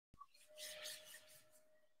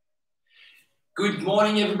Good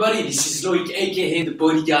morning, everybody. This is Loic, aka the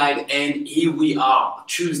Body Guide, and here we are,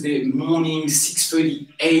 Tuesday morning, 6:30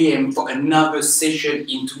 a.m. for another session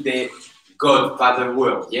into the Godfather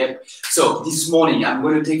world. Yep. So this morning, I'm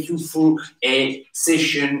going to take you through a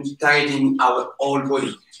session targeting our whole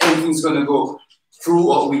body. Everything's going to go through,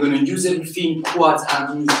 or we're going to use everything: quads,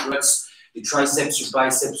 arms, glutes, your triceps, your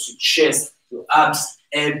biceps, your chest, your abs,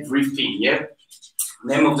 everything. Yep.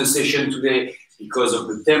 Name of the session today, because of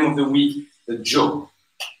the theme of the week. The Joe.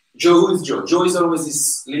 Joe is Joe. Joe is always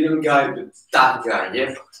this little guy, but that guy,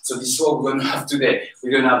 yeah? So this is what we're gonna have today.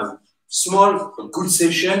 We're gonna have a small, a good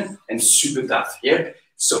session and super tough, yeah?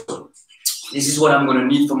 So this is what I'm gonna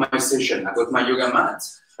need for my session. I got my yoga mat,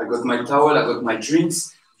 I got my towel, I got my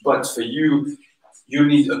drinks, but for you, you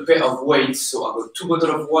need a pair of weights. So I got 2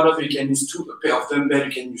 bottles of water, you can use a pair of dumbbells,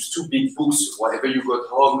 you can use 2 big books, whatever you got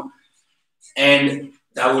home, and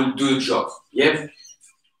that will do the job, yeah?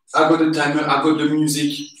 I got the timer, I got the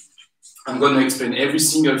music. I'm going to explain every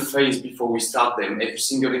single phase before we start them, every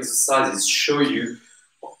single exercises, show you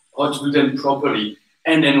how to do them properly,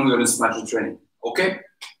 and then we're going to smash the training, okay?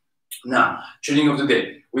 Now, training of the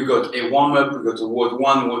day. We got a warm-up, we got a word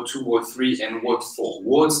 1, word 2, word 3, and word 4.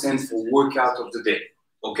 Word stands for workout of the day,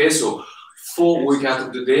 okay? So 4 workout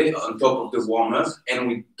of the day on top of the warm-up, and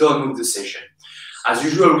we're done with the session. As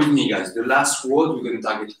usual with me, guys, the last word, we're going to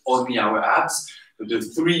target only our abs. The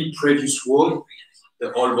 3 previous words,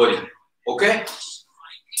 the whole body. Okay?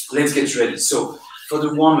 Let's get ready. So, for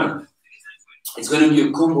the warm-up, it's going to be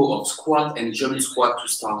a combo of squat and jump squat to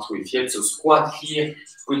start with. Yeah? So, squat here,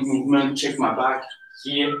 quick movement, check my back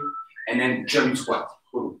here, and then jump squat.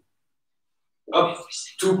 Up,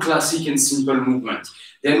 2 classic and simple movements.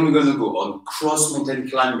 Then we're going to go on cross mountain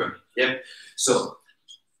climber. Yeah? So,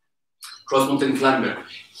 cross mountain climber.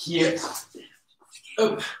 Here,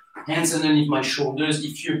 up. Hands underneath my shoulders.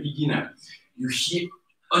 If you're a beginner, you hit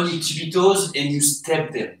on your tippy toes and you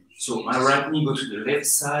step them. So my right knee go to the left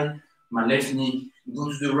side, my left knee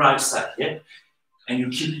go to the right side, yeah? And you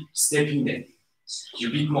keep stepping them.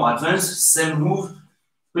 You're a bit more advanced, same move,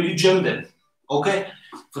 but you jump them, okay?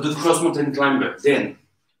 For the cross mountain climber, then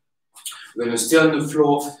we're gonna stay on the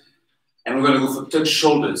floor and we're gonna go for touch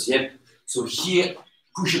shoulders, yeah? So here,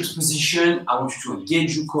 push-ups position, I want you to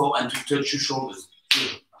engage your core and to touch your shoulders.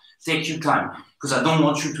 Here. Take your time, because I don't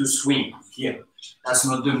want you to swing here. That's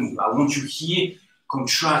not the move. I want you here,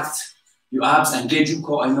 contract your abs, engage your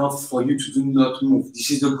core enough for you to do not move.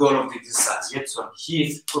 This is the goal of the exercise. Yep, so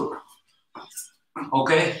here, go.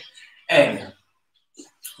 Okay? And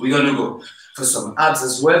we're gonna go for some abs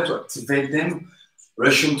as well to activate them.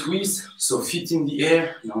 Russian twist, so feet in the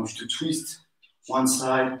air. I want you to twist one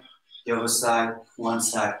side, the other side, one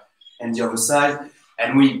side, and the other side.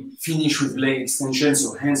 And we finish with leg extension,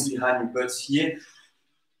 so hands behind your butt here.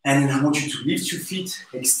 And then I want you to lift your feet,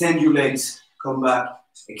 extend your legs, come back,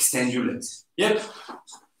 extend your legs. Yep.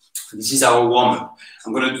 This is our warm-up.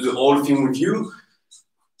 I'm going to do the whole thing with you.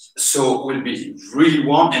 So we'll be really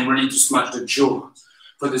warm and ready to smash the jaw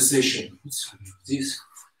for the session. This,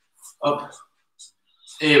 up.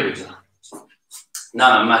 Here we go.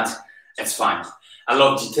 Now, Matt, it's fine. I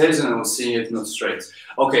love details and I was seeing it not straight.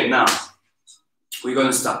 Okay, now. We're going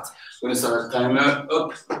to start. We're going to start a timer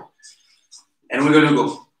up. And we're going to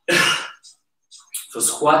go for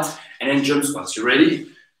squat and then jump squats. You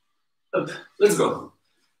ready? Up. Let's go.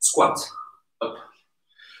 Squat. Up.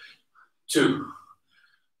 2,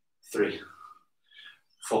 3,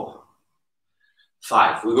 4,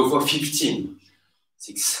 5. We go for 15.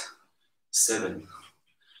 6, 7,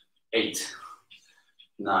 8,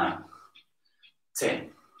 9,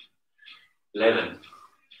 10, 11,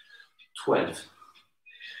 12.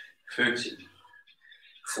 13,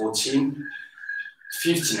 14,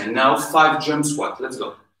 15, and now 5 jump squat. Let's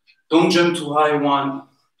go. Don't jump too high. 1,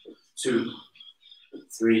 2,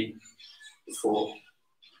 3, 4,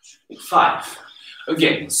 5.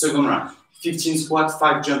 Again, second round. 15 squat,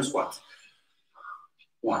 5 jump squat.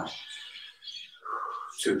 1,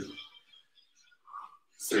 2,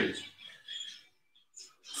 3,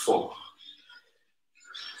 4,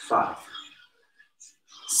 5,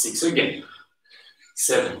 6. Again.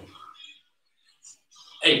 7,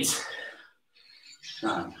 8,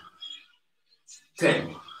 9,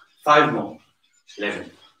 10, 5 more,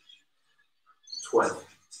 11, 12,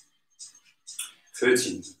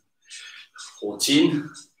 13, 14,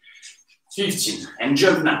 15, and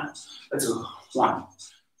jump now. Let's go. 1,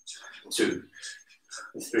 2,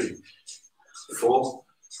 3, 4,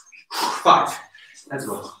 5. Let's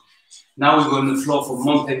go. Now we go on the floor for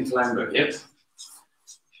mountain climber. Yep.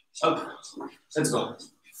 Up. Let's go.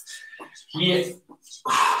 Here.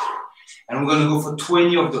 And we're going to go for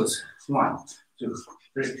 20 of those. 1, 2,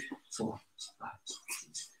 3, 4, 5,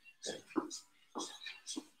 6, 7.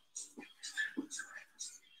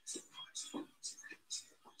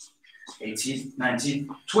 18, 19,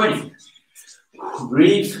 20.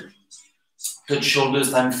 Breathe. Touch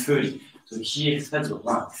shoulders times 30. So here, let's go.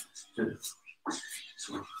 1, 2,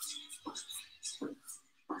 3,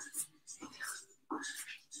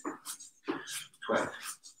 12,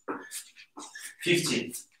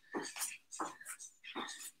 15.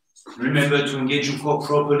 Remember to engage your core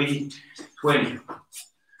properly. 20.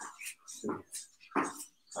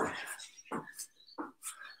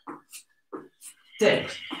 10.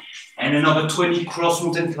 And another 20 cross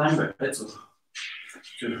mountain climber. Let's go.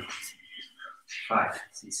 2, 5,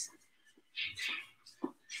 6,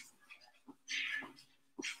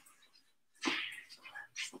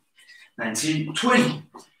 19, 20.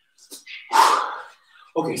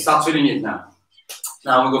 Okay, start feeling it now.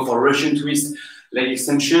 Now we go for Russian twist, leg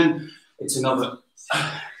extension. It's another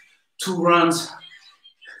 2 rounds.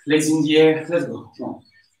 Legs in the air. Let's go. 1,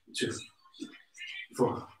 2,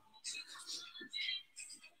 4,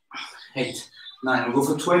 8, 9. We'll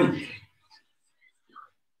go for 20.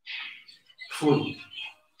 40,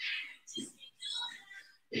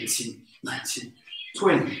 18, 19,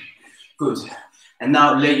 20. Good. And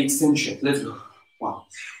now leg extension. Let's go. 1.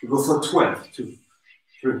 We go for 12. 2,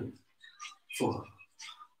 3, 4,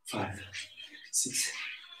 5, 6,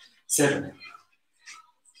 7,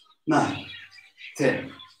 9,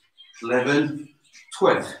 10, 11,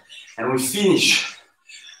 12. And we finish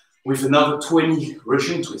with another 20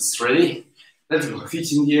 Russian twists. Ready? Let's go.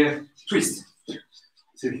 Feet in the air. Twist.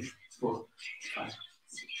 3, 4, 5,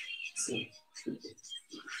 6, 7, 8,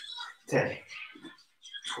 10,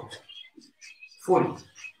 12, 40,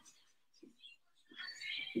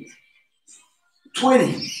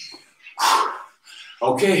 20.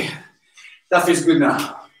 Okay, that feels good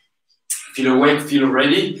now. Feel awake, feel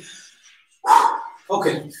ready.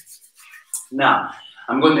 Okay, now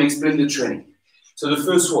I'm going to explain the training. So the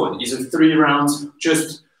first one is a 3 rounds,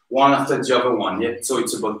 just one after the other one. Yeah? So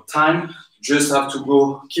it's about time. Just have to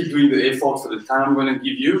go, keep doing the effort for the time I'm going to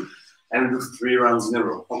give you, and do 3 rounds in a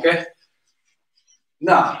row. Okay?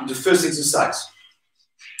 Now, the first exercise.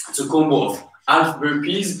 It's a combo of half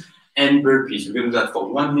burpees and burpees. We're going to do that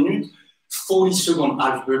for 1 minute. 40-second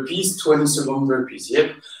half burpees, 20-second burpees.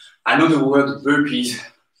 Yep. I know the word burpees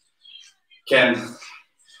can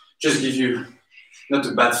just give you not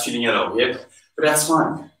a bad feeling at all. Yep. But that's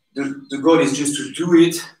fine. The goal is just to do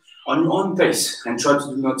it on your own pace and try to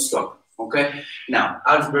do not stop. Okay. Now,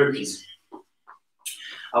 half burpees.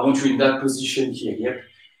 I want you in that position here. Yep.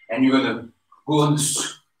 And you're gonna go on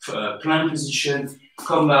the plank position,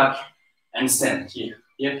 come back and stand here.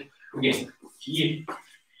 Yep. Again. Here.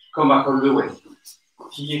 Come back all the way.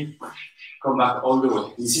 Here, come back all the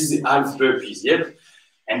way. This is the half burpees, yep?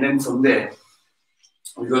 And then from there,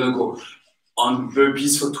 we're gonna go on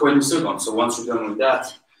burpees for 20 seconds. So once you're done with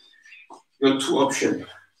that, you got 2 options.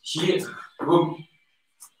 Here, boom,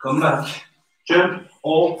 come back, jump,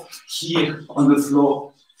 or here on the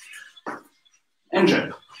floor and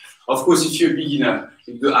jump. Of course, if you're a beginner,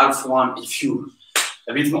 you do half one. If you're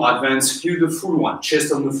a bit more advanced, you do the full one,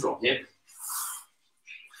 chest on the floor, yep?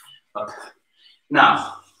 Up.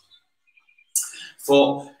 Now,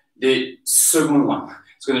 for the second one,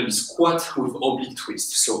 it's going to be squat with oblique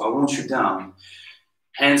twist. So I want you down,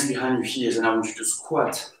 hands behind your ears, and I want you to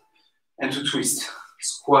squat and to twist.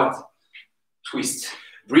 Squat, twist.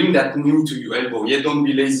 Bring that knee to your elbow. Yeah, don't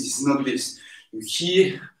be lazy. It's not this. You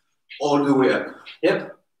here all the way up.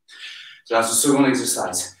 Yep. So that's the second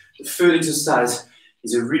exercise. The third exercise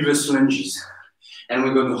is a reverse lunges, and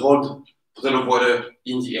we're going to hold a bottle of water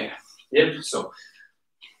in the air. Yep, so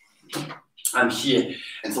I'm here,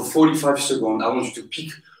 and for 45 seconds, I want you to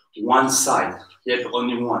pick one side. Yep,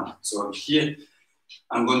 only one. So I'm here,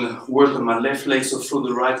 I'm gonna work on my left leg, so throw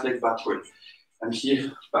the right leg backward. I'm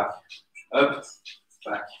here, back, up,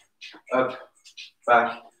 back, up,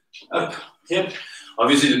 back, up. Yep.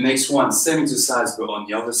 Obviously, the next one, same exercise, but on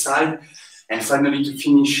the other side. And finally, to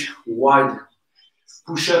finish, wide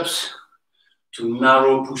push-ups to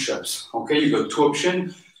narrow push-ups. Okay, you got 2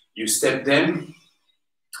 options. You step them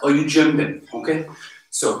or you jump them, okay?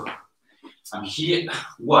 So I'm here,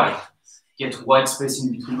 wide. Get wide space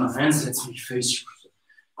in between my hands. Let me face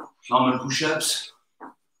you. Normal push-ups,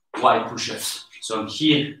 wide push-ups. So I'm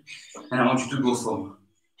here, and I want you to go from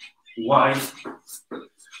wide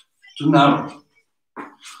to narrow.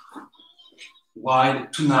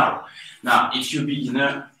 Wide to narrow. Now, if you're a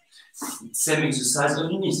beginner, same exercise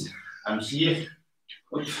on your knees. I'm here,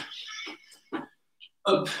 up,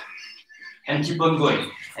 up, and keep on going.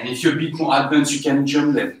 And if you're a bit more advanced, you can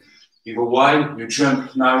jump them. You go wide, you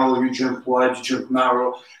jump narrow, you jump wide, you jump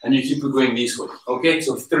narrow, and you keep going this way. Okay,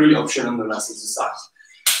 so 3 options on the last exercise.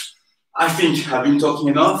 I think I've been talking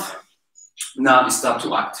enough. Now it's time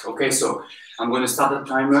to act. Okay, so I'm going to start the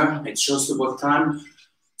timer. It's just about time.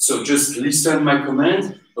 So just listen my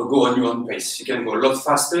command or go on your own pace. You can go a lot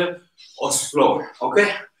faster or slower.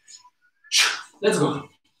 Okay, let's go.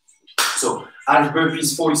 So half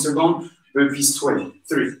burpees 40 seconds, burpees 20.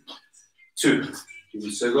 3, 2,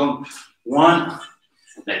 2 seconds, 1.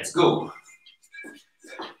 Let's go.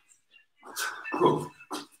 Go.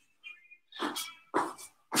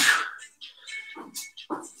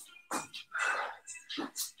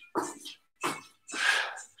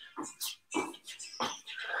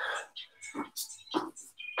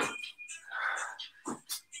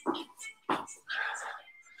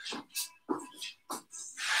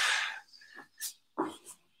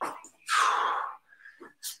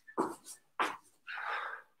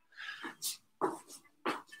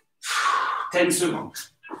 Ten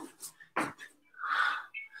seconds.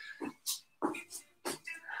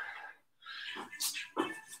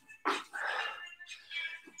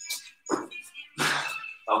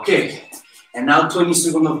 Okay, and now 20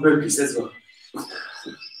 seconds of burpees. Let's go.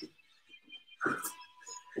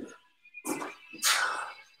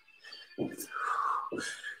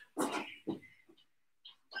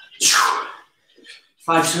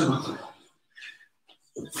 Five seconds.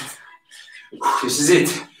 This is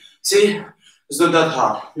it. See? It's not that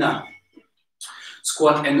hard. Now,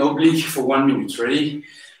 squat and oblique for 1 minute. Ready?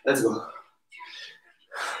 Let's go.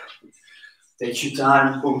 Take your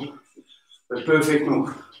time. Boom. A perfect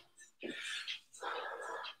move.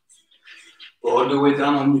 Go all the way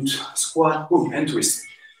down on your squat. Boom. And twist.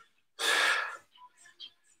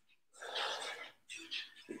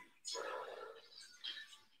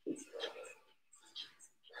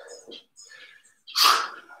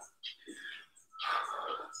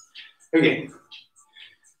 Again.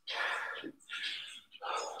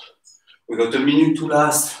 We got a minute to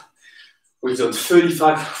last. We got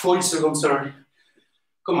 40 seconds, sorry.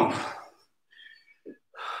 Come on.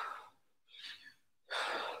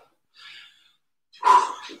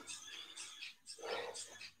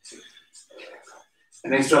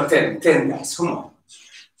 An extra 10 guys, come on.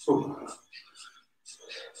 Boom.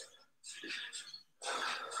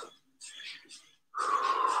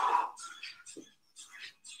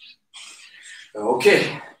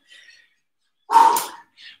 Okay.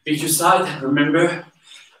 Pick your side, remember,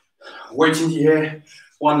 weight in the air,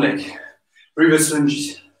 one leg, reverse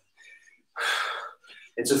lunges.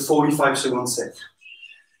 It's a 45-second set.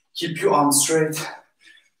 Keep your arms straight,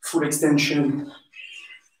 full extension.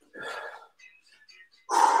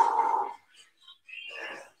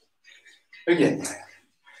 Again.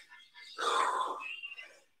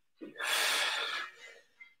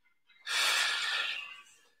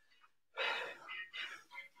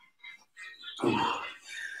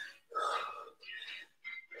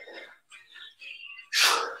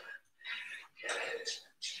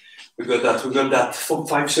 We got that for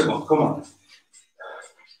 5 seconds, come on.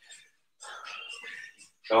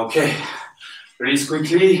 Okay, release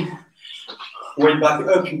quickly. Weight back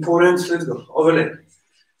up, important, let's go, overlay.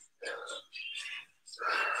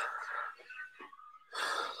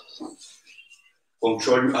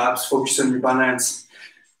 Control your abs, focus on your balance.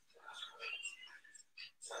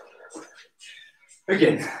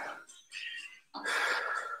 Again.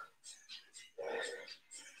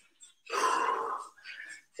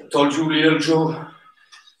 I told you, little Joe,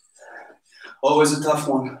 always a tough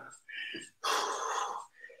one.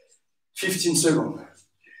 15 seconds.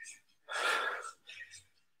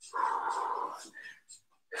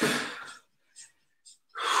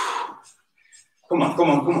 Come on, come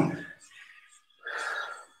on, come on.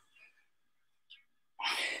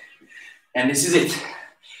 And this is it.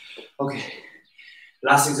 Okay.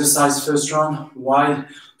 Last exercise, first round, wide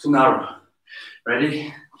to narrow.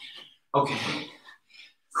 Ready? Okay.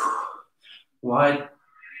 Wide,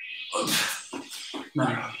 up,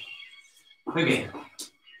 narrow. Again.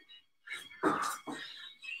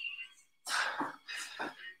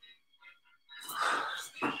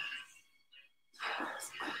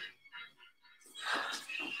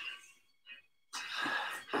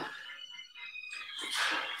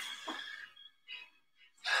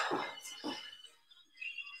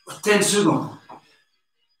 Ten seconds.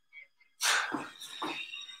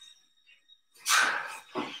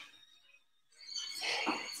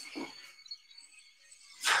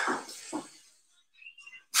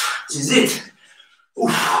 This is it.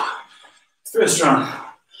 Oof. First round.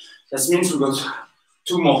 That means we got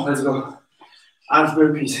 2 more. Let's go. Half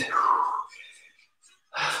burpees.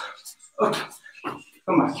 Up.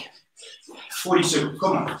 Come back. 40 seconds,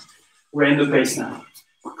 come on. We're in the pace now.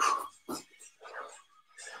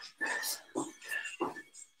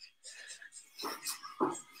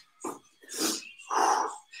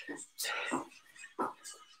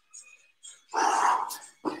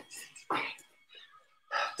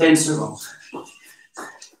 Ten seconds.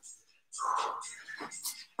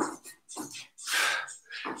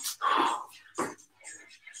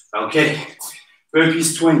 Okay,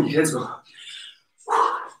 burpees 20, let's go.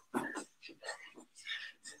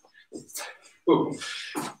 Go.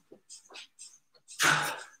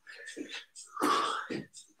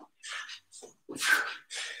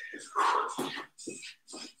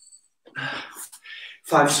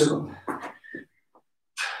 5 seconds.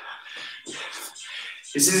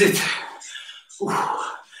 This is it. Ooh.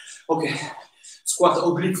 Okay, squat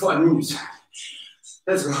oblique for a minute.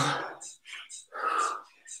 Let's go.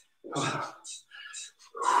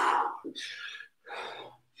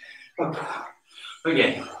 Up.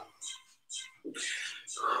 Again.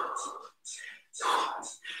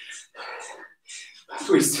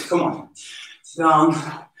 Twist, come on. Down,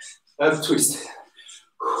 up, twist.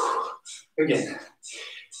 Again.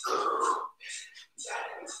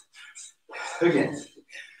 Again.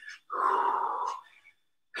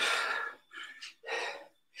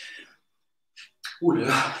 Ooh la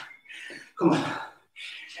la. Come on.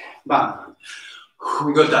 Bam.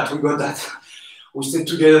 We got that, we got that. We stay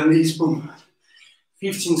together on this, boom.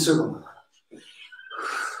 15 seconds.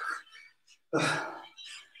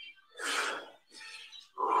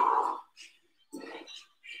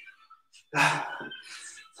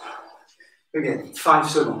 Again, 5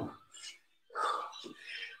 seconds.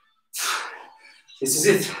 This is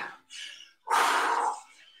it.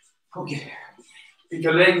 Okay. Pick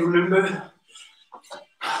a leg, remember.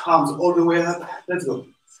 Arms all the way up. Let's go.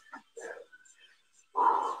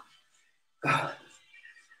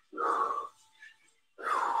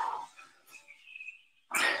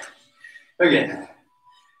 Again.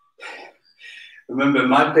 Remember,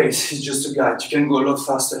 my pace is just a guide. You can go a lot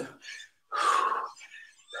faster.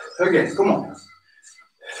 Again, come on.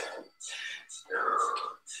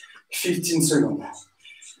 15 seconds.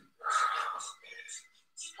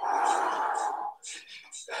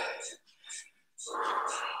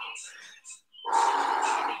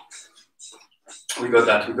 We got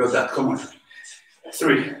that, we got that. Come on.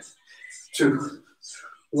 3, 2,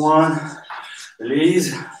 1.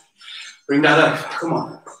 Release. Bring that up. Come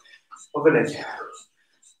on. Over there.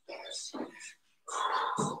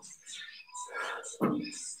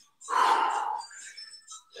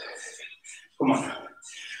 Come on.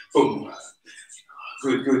 Boom.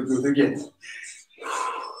 Good, good, good. Again.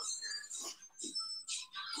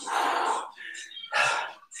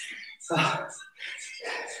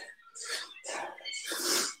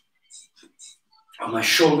 Oh, my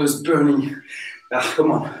shoulders burning.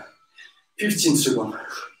 Come on. 15 seconds.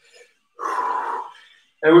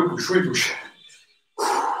 And we push, we push.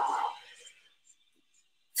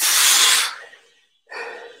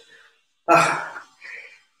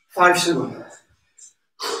 5 seconds.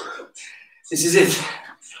 This is it.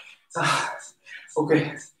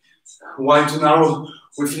 Okay. Wide to narrow.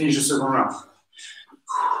 We finish the second round.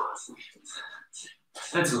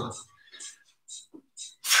 Let's go.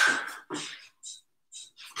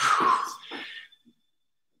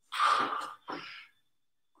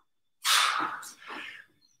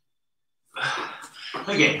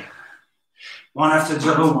 Again. One after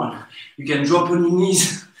the other one. You can drop on your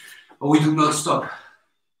knees, but we do not stop.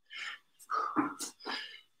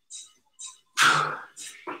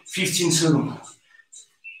 15 seconds.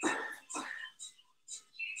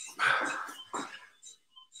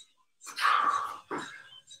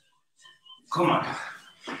 Come on.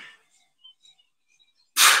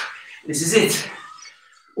 This is it.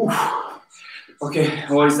 Oof. Okay,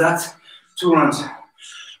 what is that? 2 rounds.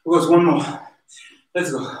 We got one more.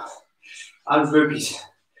 Let's go. Half burpees.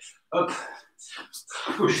 Up.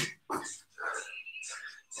 Push.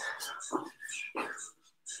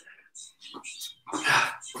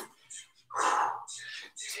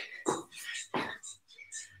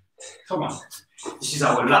 Come on. This is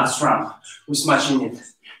our last round. We're smashing it.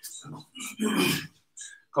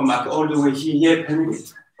 Come back all the way here. Yep, and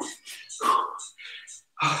it.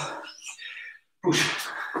 Push.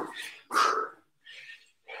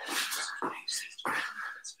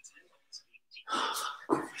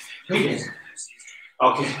 Again.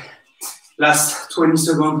 Okay. Last 20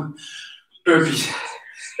 seconds. Burpees.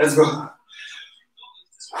 Let's go.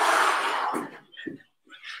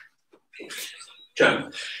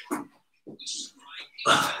 Jump.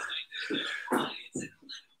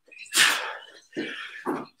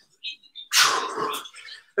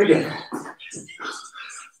 Again.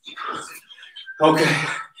 Okay,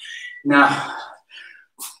 now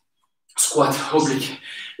squat oblique.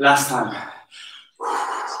 Last time.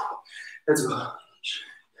 Let's go.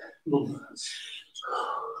 Boom.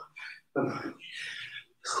 Boom.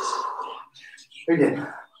 Again.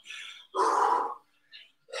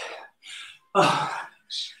 Ah.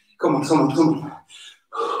 Come on, come on, come on.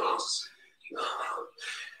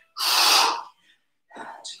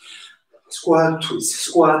 Squat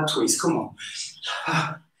twist, come on.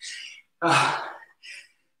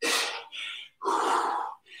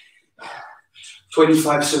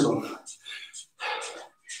 25 seconds.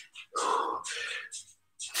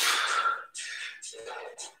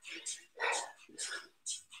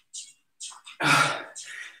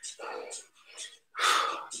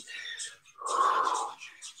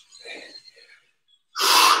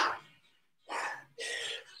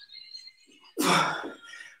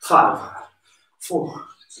 Five, 4,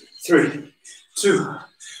 3, 2,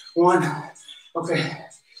 1. Okay,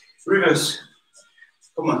 reverse.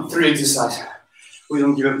 Come on, 3 exercises. We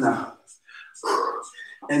don't give up now.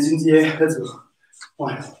 Hands in the air, let's go.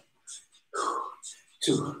 1,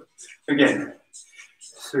 2, again.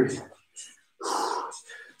 3,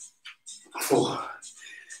 4,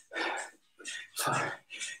 5.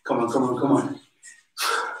 Come on, come on, come on.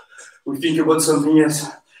 We think about something else.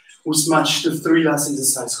 We smash the 3 last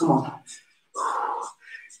exercises. Come on.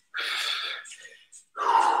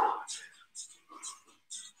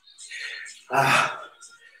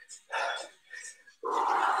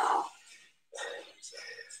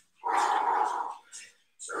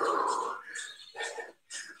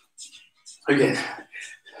 Again.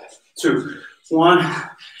 2, 1.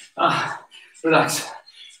 Relax.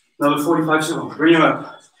 Another 45 seconds. Bring him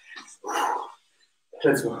up.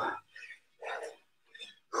 Let's go.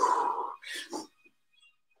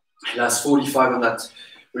 Last 45 on that.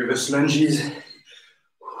 Reverse lunges.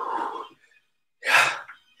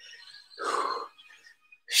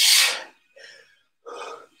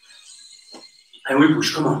 And we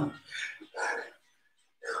push, come on.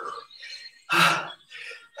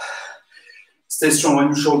 Stay strong on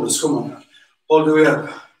your shoulders, come on. All the way up.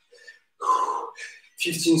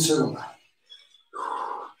 15 seconds.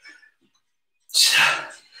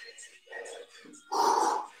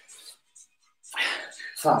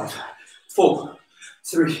 5, 4,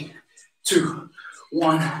 3, 2,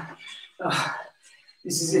 1.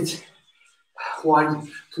 This is it. Wide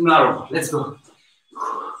to narrow. Let's go.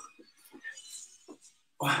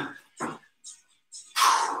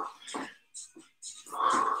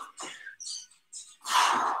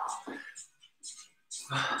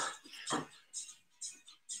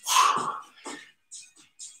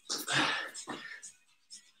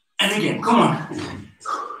 And again, come on.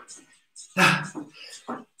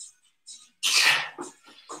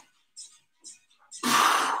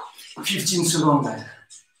 15 seconds, guys.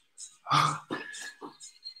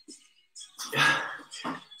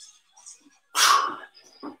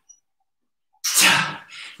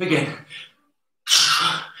 Again.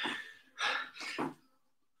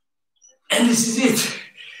 And this is it.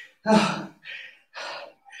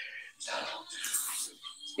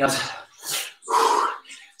 Yes.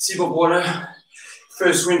 Sip of water.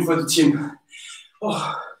 First win for the team.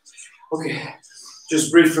 Oh, okay.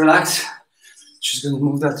 Just breathe, relax. Just gonna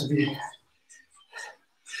move that to be.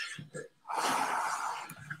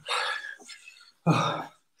 Oh.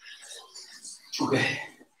 Okay.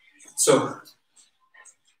 So,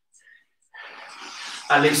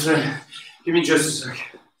 Alex, give me just a sec.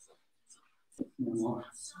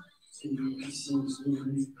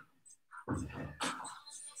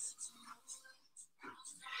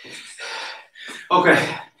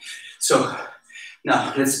 Okay, so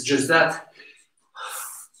now let's adjust that.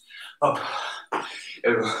 Up,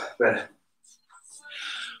 there we go, better.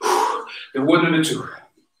 The one number 2.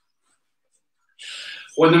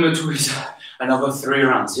 One number 2 is another 3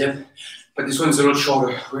 rounds, yep. But this one's a lot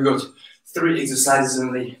shorter. We got 3 exercises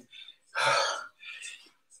only.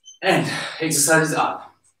 And exercises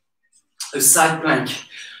are a side plank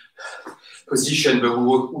position, but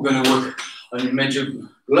we're gonna work on your major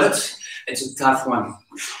glutes. It's a tough one.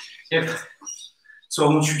 Yep. So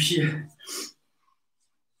I want you here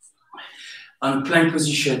on a plank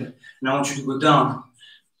position, and I want you to go down,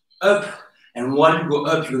 up, and while you go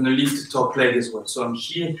up, you're gonna lift the top leg as well. So I'm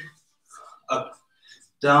here, up,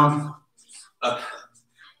 down, up,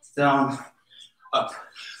 down, up.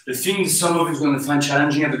 The thing some of you are gonna find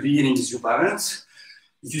challenging at the beginning is your balance.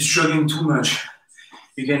 If you're struggling too much,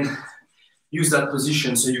 you can use that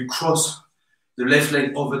position. So you cross the left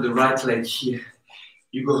leg over the right leg here.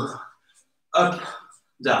 You go up,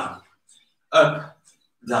 down,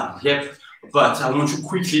 yep. But I want you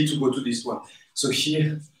quickly to go to this one. So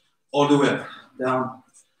here, all the way up, down,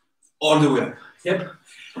 all the way up. Yep.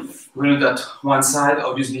 We're gonna do that one side.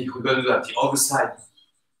 Obviously, we're gonna do that the other side.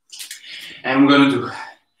 And we're gonna do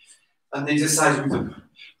an exercise with the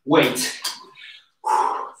weight.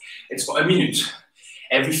 It's for a minute.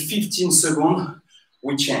 Every 15 seconds,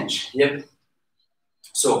 we change. Yep.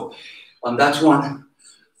 So, on that one,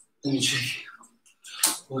 let me check.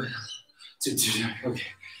 1, 2, 3, okay.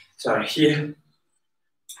 Sorry, here.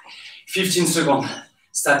 15 seconds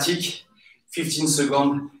static, 15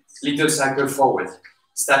 seconds little cycle forward.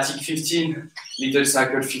 Static 15, little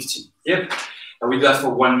cycle 15. Yep. And we do that for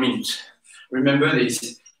 1 minute. Remember, there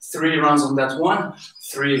is 3 rounds on that one,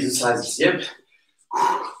 3 exercises. Yep.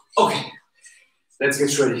 Okay. Let's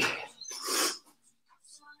get ready.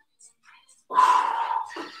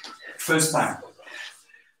 First time.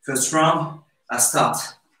 First round, I start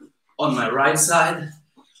on my right side.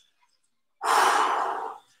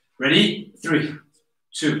 Ready? 3,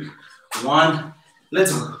 2, 1.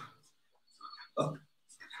 Let's go. Up,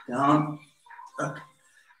 down, up.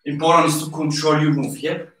 Important is to control your move.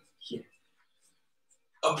 Yep. Here.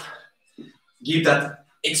 Up. Give that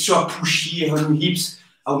extra push here on your hips.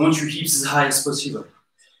 I want your hips as high as possible.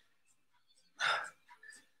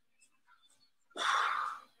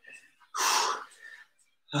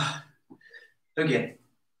 Again,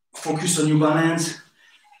 focus on your balance.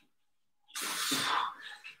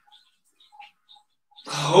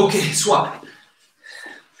 Okay, swap.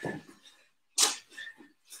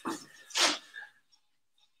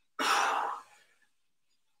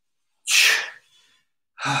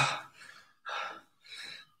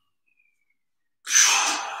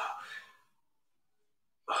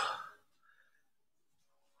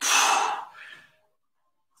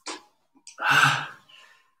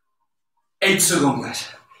 Eight seconds, guys.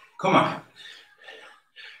 Come on.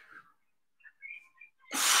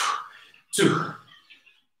 2,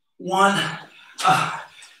 1.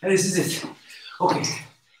 And this is it. Okay.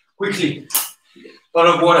 Quickly. Lot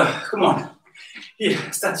of water. Come on.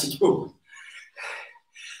 Here, static. Go.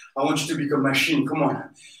 I want you to become a machine. Come on. I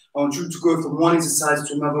want you to go from one exercise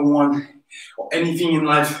to another one, or anything in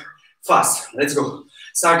life fast. Let's go.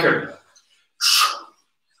 Cycle.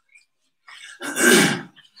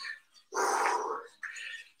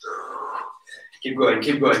 Keep going,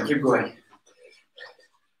 keep going, keep going.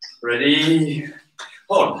 Ready?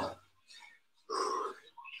 Hold.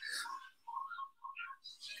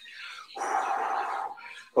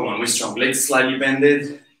 Come on, we're strong. Legs slightly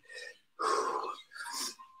bended.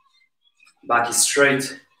 Back is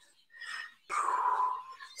straight.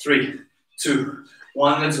 3, 2,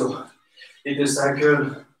 1, let's go. Hit the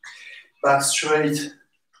cycle. Back straight.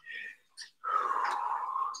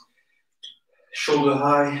 Shoulder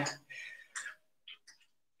high.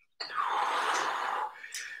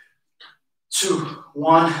 2,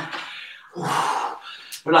 1.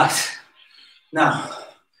 Relax. Now,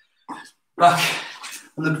 back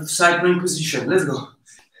on the cycling position. Let's go.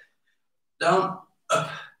 Down, up.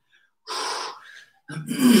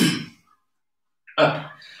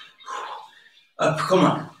 Up. Up, come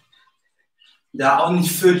on. There are only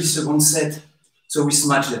 30 seconds set, so we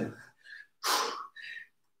smash them.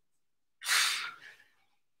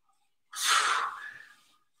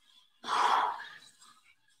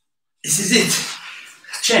 This is it.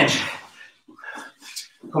 Change.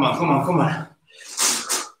 Come on, come on, come on.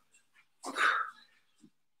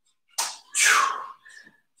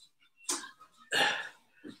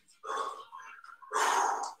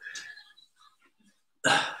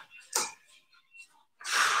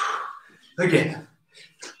 Again.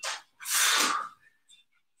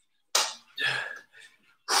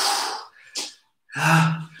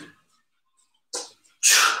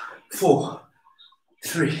 4,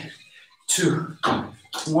 3, 2,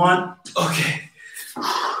 1. Okay.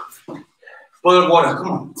 Boil water.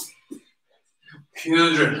 Come on. You know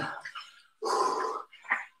the drill.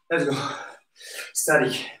 Let's go.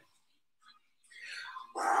 Static.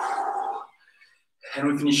 And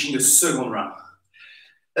we're finishing the second round.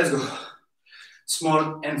 Let's go.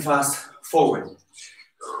 Small and fast forward.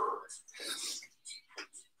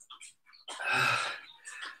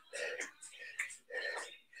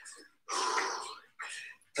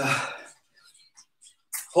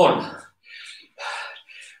 Hold.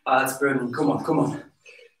 It's burning. Come on, come on.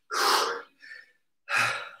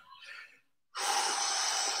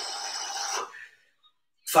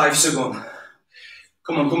 Five seconds.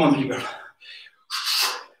 Come on, come on, people.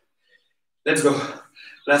 Let's go.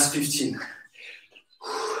 Last 15.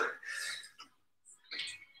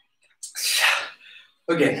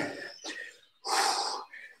 Again.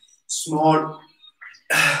 Small.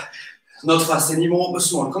 Not fast anymore, but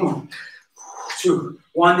small. Come on. 2,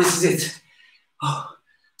 1, this is it. Oh,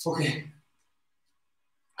 okay.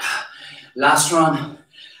 Last round.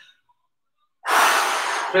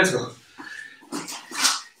 Let's go.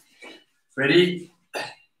 Ready?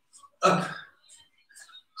 Up.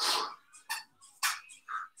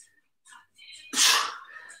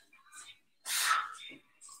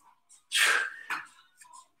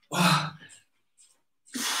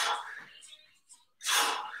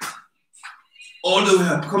 All the way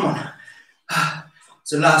up, come on.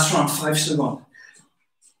 The last round, 5 seconds.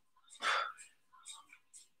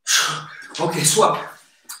 Okay, swap.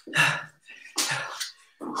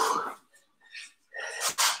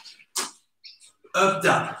 Up,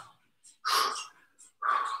 down.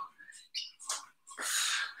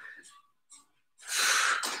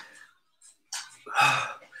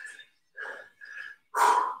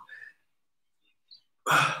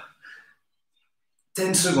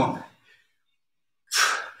 Ten seconds.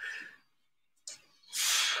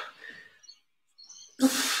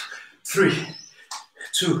 3,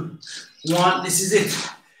 2, 1. This is it.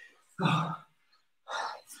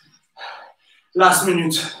 Last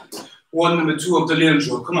minute. One, number 2 of the little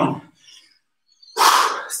jog. Come on.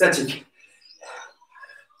 Static.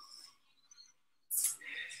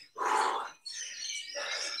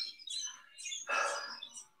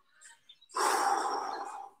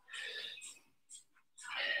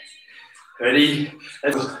 Ready?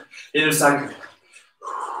 Let's go. Little cycle.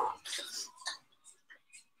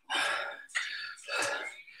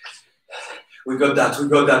 We got that, we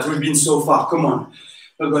got that. We've been so far. Come on.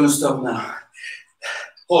 We're going to stop now.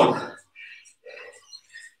 Hold.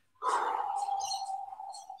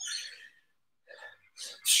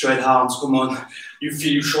 Straight arms, come on. You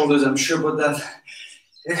feel your shoulders, I'm sure about that.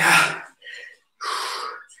 Yeah.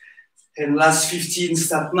 And last 15,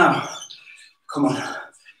 start now. Come on.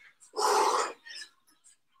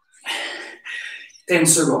 10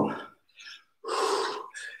 seconds.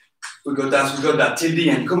 We got that, till the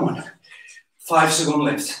end, come on. 5 seconds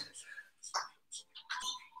left.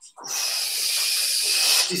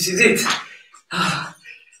 This is it.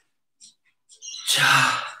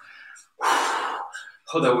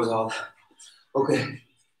 Oh, that was hard. Okay.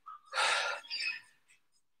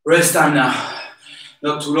 Rest time now.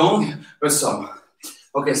 Not too long, but some.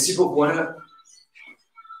 Okay, sip of water.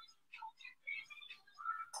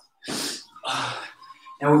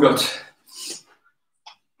 And we got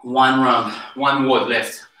 1 round, 1 word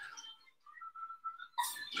left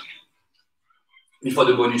before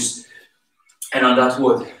the bonus. And on that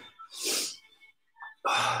word,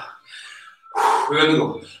 we're gonna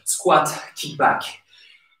go squat, kick back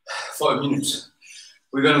for a minute.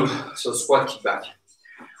 We're gonna, so squat, kick back.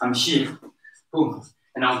 I'm here, boom.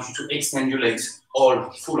 And I want you to extend your legs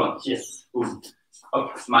all full on here, boom.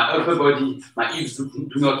 Up, my upper body, my hips do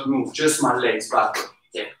not move, just my legs back.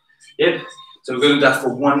 Yep, yep. So we're gonna do that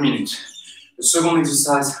for 1 minute. The second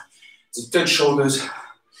exercise is touch shoulders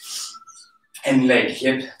and leg.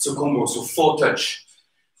 Yep, it's a combo, so 4 touch.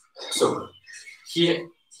 So here,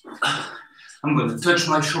 I'm gonna touch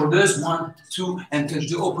my shoulders, 1, 2, and touch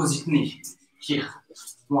the opposite knee. Here,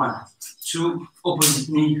 1, 2, opposite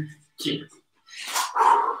knee, here.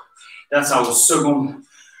 That's our second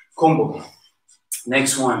combo.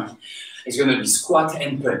 Next one is gonna be squat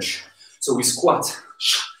and punch. So we squat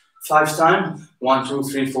 5 times, 1, 2,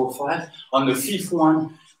 3, 4, 5. On the 5th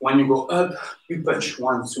one, when you go up, you punch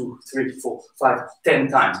 1, 2, 3, 4, 5, 10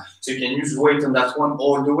 times. So you can use weight on that one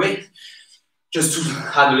all the way, just to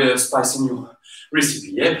add a little spice in your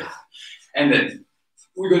recipe, yeah? And then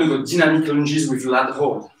we're gonna go dynamic lunges with lat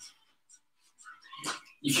hold.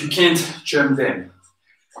 If you can't jump them,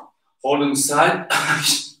 hold on the side,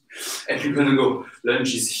 and you're gonna go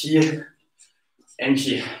lunges here and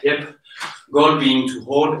here, yep? Goal being to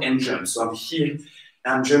hold and jump. So I'm here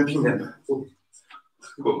and I'm jumping them.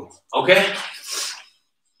 Go, okay?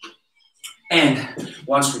 And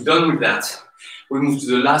once we're done with that, we move to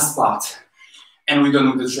the last part and we're done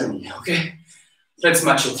with the training, okay? Let's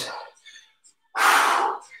match it.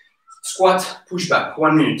 Squat, push back,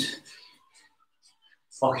 1 minute.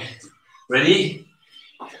 Okay, ready?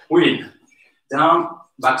 Wheel, down,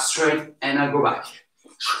 back straight, and I go back.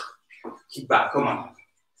 Kick back, come on.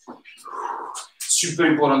 Super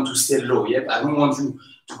important to stay low, yep? I don't want you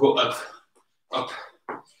to go up, up,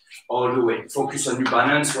 all the way. Focus on your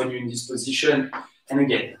balance when you're in this position. And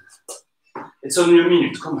again, it's only a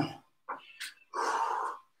minute, come on.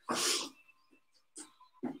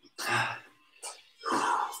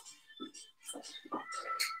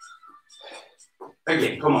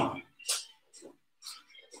 Again, come on.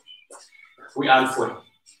 We're halfway.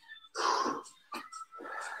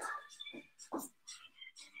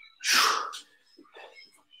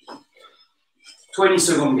 20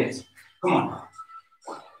 seconds, guys. Come on.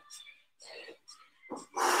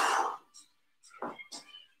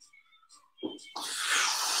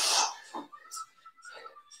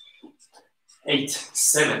 8,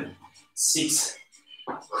 7, 6,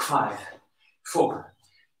 5, 4,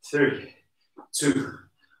 3, 2,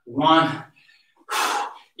 1.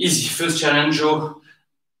 Easy. First challenge, Joe.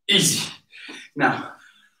 Easy. Now,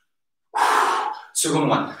 second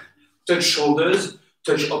one. Touch shoulders,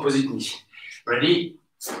 touch opposite knee. Ready?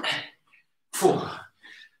 4,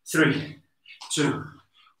 3, 2,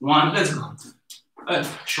 1. Let's go. Up,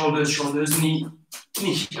 shoulders, shoulders, knee,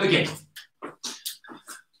 knee. Again.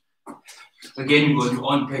 Again, you go at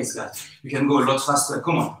your own pace, guys. You can go a lot faster.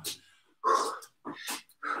 Come on.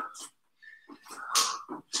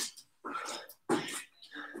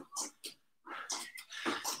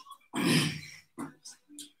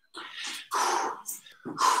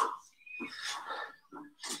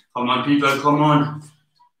 Come on, people, come on.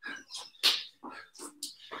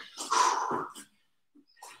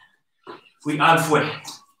 We're halfway.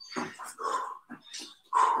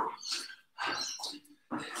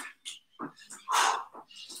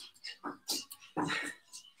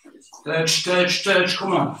 Touch, touch, touch,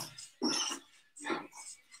 come on.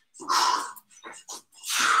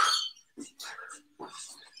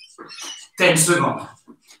 Ten seconds.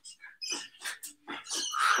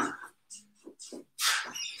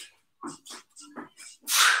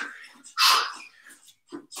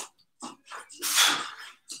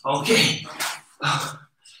 Okay.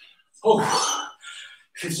 Oh,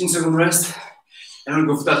 15 second rest. And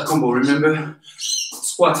we'll go for that combo. Remember,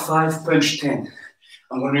 squat 5, punch 10.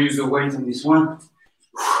 I'm going to use the weight on this one.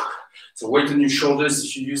 So weight on your shoulders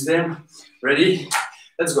if you use them. Ready?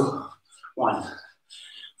 Let's go. 1,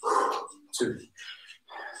 2,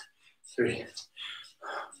 3,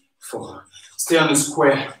 4. Stay on the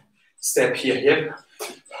square step here. Yep.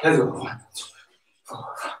 Let's go. 1, 2,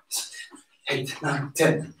 4, 5, 6, 8, 9,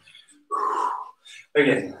 10.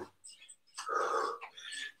 Again.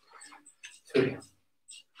 3,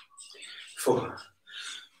 4,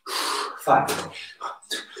 5,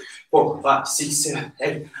 4, 5, 6, 7,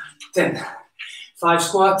 8, 10. 5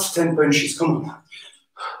 squats, 10 punches. Come on.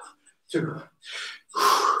 2,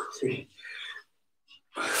 3,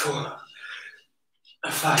 4,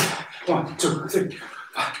 5. 1, 2, 3,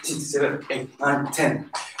 5, 6, 7, 8, 9, 10.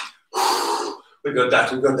 We got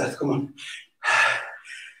that. We got that. Come on.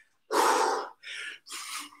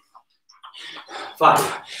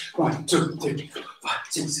 5. 1, 2, 3, 4, 5,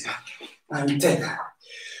 6, 7, 9, 10.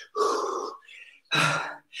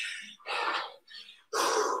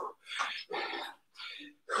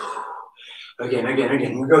 Again, again,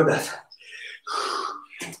 again. We got that.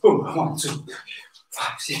 Boom. 1, 2, 3,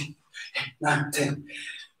 5, 6, 8, 9, 10.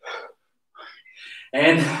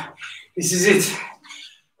 And this is it.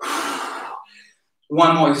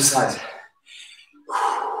 One more exercise.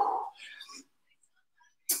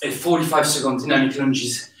 A 45-second dynamic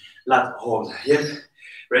lunges, lat hold. Yep.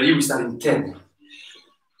 Ready? We start in 10.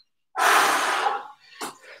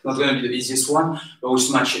 Not going to be the easiest one, but we'll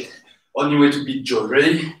smash it. Only way to beat Joe.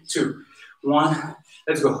 Ready? 2, 1.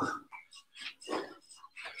 Let's go.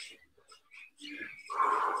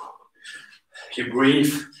 You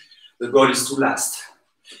breathe. The goal is to last.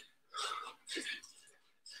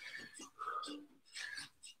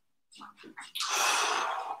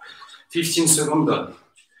 $15 seconds done.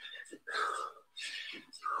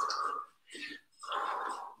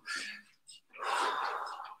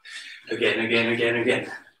 Again, again, again,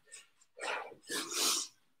 again.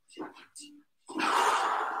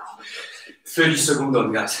 $30 seconds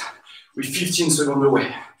done, guys. We're 15 seconds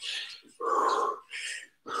away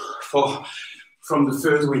from the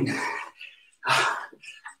third win.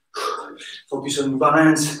 Focus on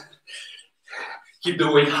balance. Keep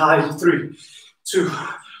the weight high. 3, 2,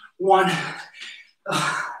 1.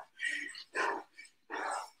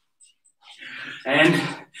 And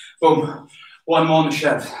boom. One more on the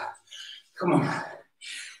shelf. Come on.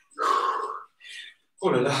 Oh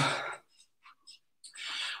la la.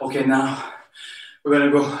 Okay, now we're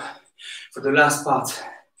gonna go for the last part.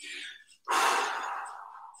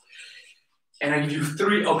 And I give you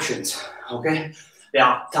 3 options, okay? There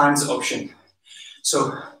are times option.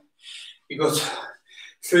 So you got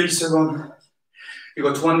 30 seconds, you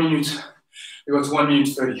got 1 minute, you got 1 minute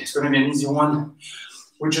 30. It's gonna be an easy one.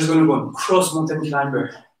 We're just gonna go on cross mountain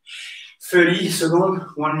climber. 30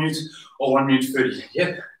 seconds, 1 minute, or 1 minute 30.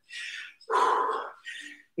 Yep.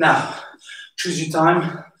 Now, choose your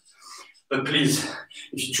time, but please,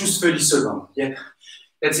 if you choose 30 seconds, yeah,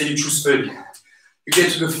 let's say you choose 30. You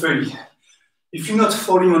get to the 30. If you're not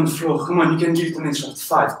falling on the floor, come on, you can give it an extra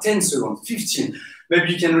 5, 10 seconds, 15.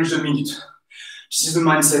 Maybe you can reach the minute. This is the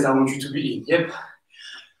mindset I want you to be in. Yep.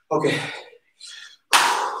 Okay.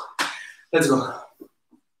 Let's go.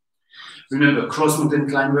 Remember, cross mountain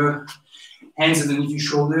climber, hands underneath your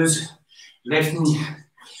shoulders, left knee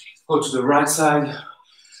go to the right side,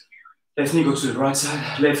 left knee go to the right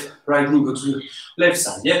side, right knee go to the left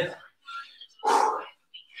side. Yep.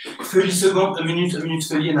 30 seconds, a minute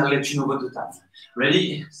 30, and I'll let you know about the time.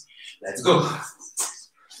 Ready? Let's go.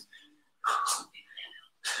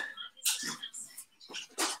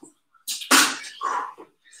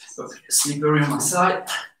 Okay, slippery on my side.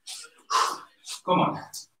 Come on.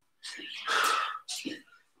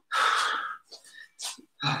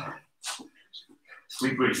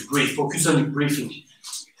 We breathe. Focus on your breathing.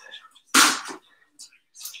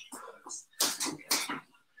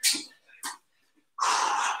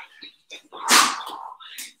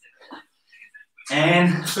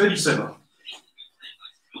 And 30 seconds.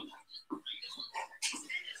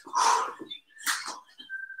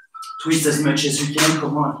 Twist as much as you can,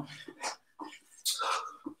 come on.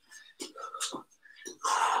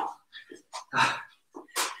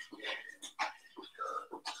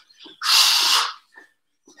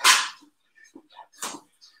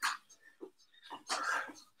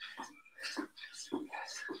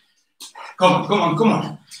 Come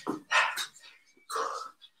on.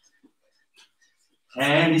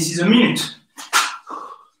 And this is a minute.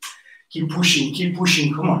 Keep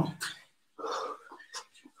pushing, come on.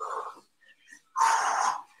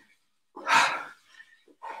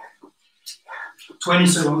 $20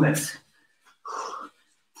 seconds left.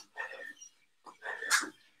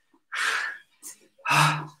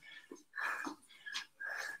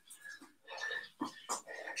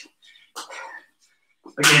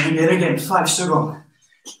 Again, 5 seconds.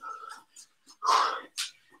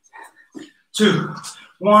 2,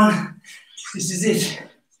 1, this is it.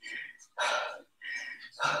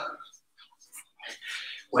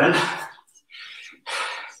 Well,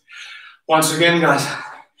 once again, guys,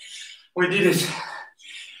 we did it. It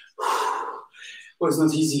was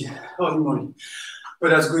not easy all the morning, but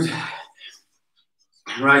that's good.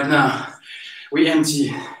 Right now, we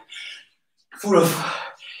empty, full of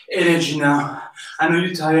energy now. I know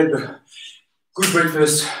you're tired, but good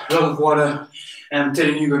breakfast, a lot of water, and I'm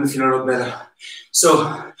telling you, you're gonna feel a lot better.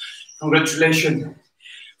 So, congratulations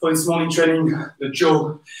for this morning training, the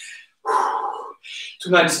jaw.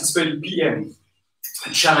 Tonight, 6:30 p.m., a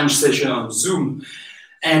challenge session on Zoom.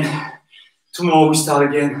 And tomorrow we start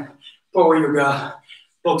again, power yoga,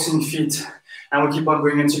 boxing fit, and we'll keep on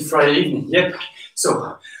going until Friday evening. Yep.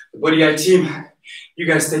 So, the Body Guide team, you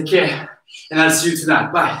guys take care, and I'll see you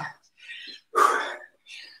tonight. Bye.